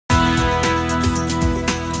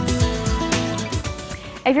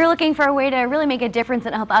If you're looking for a way to really make a difference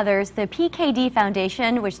and help others, the PKD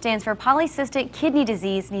Foundation, which stands for Polycystic Kidney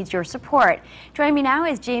Disease, needs your support. Joining me now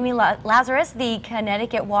is Jamie Lazarus, the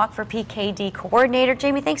Connecticut Walk for PKD coordinator.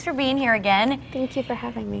 Jamie, thanks for being here again. Thank you for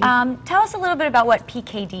having me. Tell us a little bit about what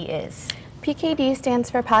PKD is. PKD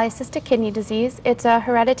stands for polycystic kidney disease. It's a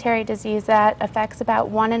hereditary disease that affects about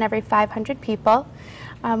 1 in every 500 people.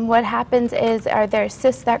 What happens is there are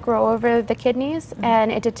cysts that grow over the kidneys,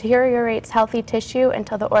 and it deteriorates healthy tissue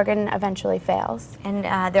until the organ eventually fails. And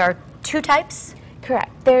there are two types?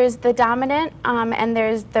 Correct. There's the dominant and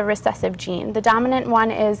there's the recessive gene. The dominant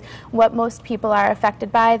one is what most people are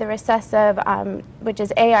affected by. The recessive, which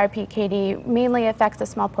is ARPKD, mainly affects a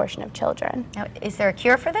small portion of children. Now, is there a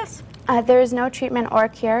cure for this? There is no treatment or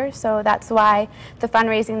cure, so that's why the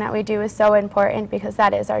fundraising that we do is so important, because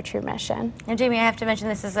that is our true mission. And Jamie, I have to mention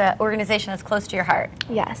this is an organization that's close to your heart.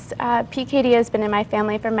 Yes, PKD has been in my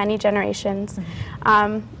family for many generations.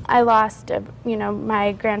 I lost,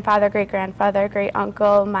 my grandfather, great-grandfather,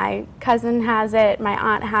 great-uncle. My cousin has it, my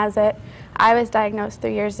aunt has it. I was diagnosed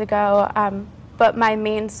 3 years ago, but my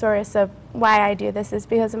main source of why I do this is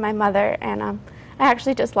because of my mother, and I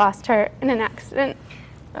actually just lost her in an accident.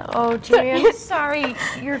 Oh, Jamie, I'm sorry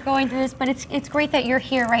you're going through this, but it's great that you're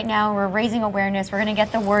here right now. We're raising awareness. We're going to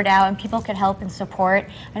get the word out, and people can help and support.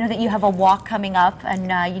 I know that you have a walk coming up, and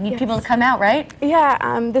you need people to come out, right? Yeah,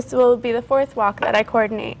 this will be the 4th walk that I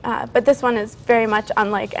coordinate, but this one is very much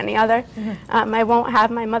unlike any other. I won't have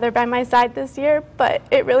my mother by my side this year, but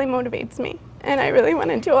it really motivates me, and I really want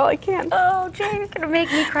to do all I can. Oh, Jamie, you're going to make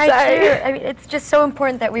me cry too. I mean, it's just so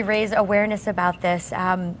important that we raise awareness about this.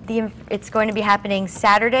 It's going to be happening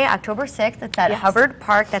Saturday, October 6th. It's at Hubbard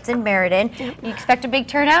Park. That's in Meriden. You expect a big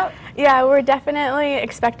turnout? Yeah, we're definitely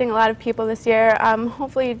expecting a lot of people this year.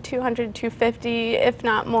 Hopefully 200, 250, if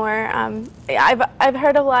not more. I've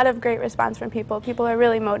heard a lot of great response from people. People are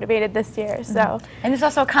really motivated this year. So. And there's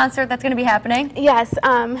also a concert that's going to be happening? Yes.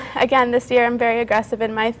 Again, this year I'm very aggressive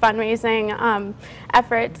in my fundraising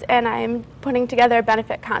efforts, and I'm putting together a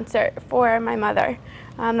benefit concert for my mother.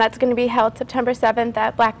 That's going to be held September 7th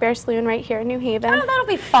at Black Bear Saloon right here in New Haven. Oh, that'll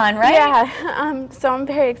be fun, right? Yeah, so I'm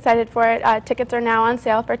very excited for it. Tickets are now on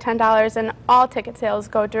sale for $10, and all ticket sales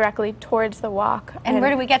go directly towards the walk. And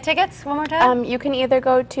where do we get tickets one more time? You can either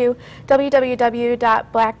go to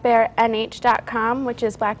www.blackbearnh.com, which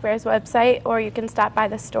is Black Bear's website, or you can stop by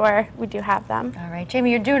the store. We do have them. All right,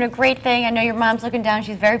 Jamie, you're doing a great thing. I know your mom's looking down.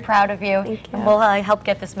 She's very proud of you. Thank you. And we'll help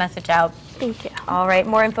get this message out. Thank you. All right,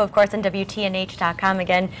 more info, of course, on WTNH.com.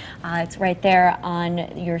 Again, it's right there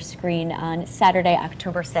on your screen on Saturday,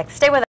 October 6th. Stay with us.